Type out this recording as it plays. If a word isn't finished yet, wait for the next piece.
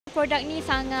Produk ni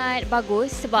sangat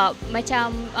bagus sebab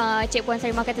macam Cik Puan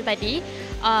Sarimah kata tadi,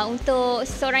 untuk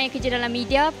seseorang yang kerja dalam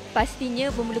media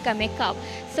pastinya memerlukan makeup.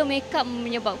 So makeup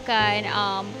menyebabkan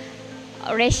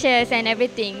rashes and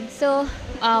everything. So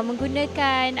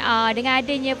menggunakan dengan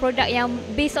adanya produk yang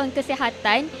based on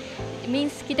kesihatan,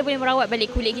 means kita boleh merawat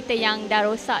balik kulit kita yang dah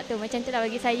rosak tu. Macam tu lah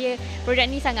bagi saya, produk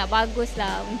ni sangat bagus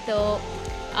lah untuk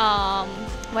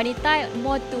wanita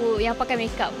more to yang pakai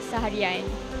makeup seharian.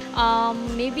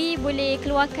 Maybe boleh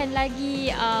keluarkan lagi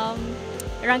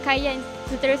rangkaian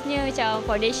seterusnya macam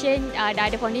foundation, dah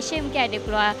ada foundation, mungkin ada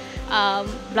keluar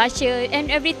blusher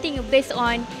and everything based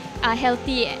on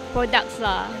healthy products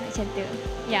lah, macam tu.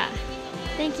 Yeah,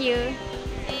 thank you.